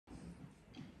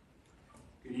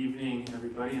Good evening,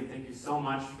 everybody, and thank you so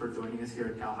much for joining us here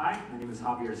at Cal High. My name is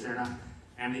Javier Serna.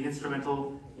 I'm the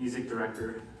Instrumental Music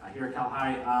Director here at Cal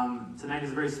High. Tonight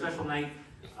is a very special night.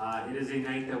 It is a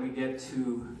night that we get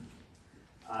to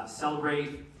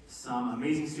celebrate some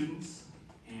amazing students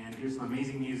and hear some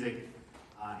amazing music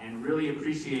and really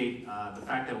appreciate the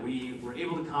fact that we were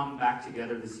able to come back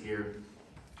together this year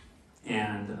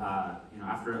and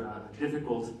after a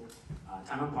difficult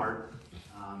time apart,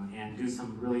 and do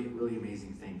some really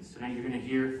amazing things. Tonight you're going to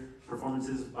hear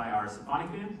performances by our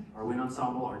Symphonic band, our wind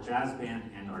ensemble, our jazz band,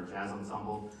 and our jazz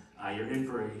ensemble. You're in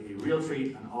for a real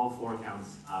treat on all four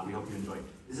counts. We hope you enjoy.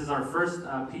 This is our first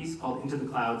piece called Into the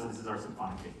Clouds, and this is our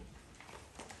Symphonic band.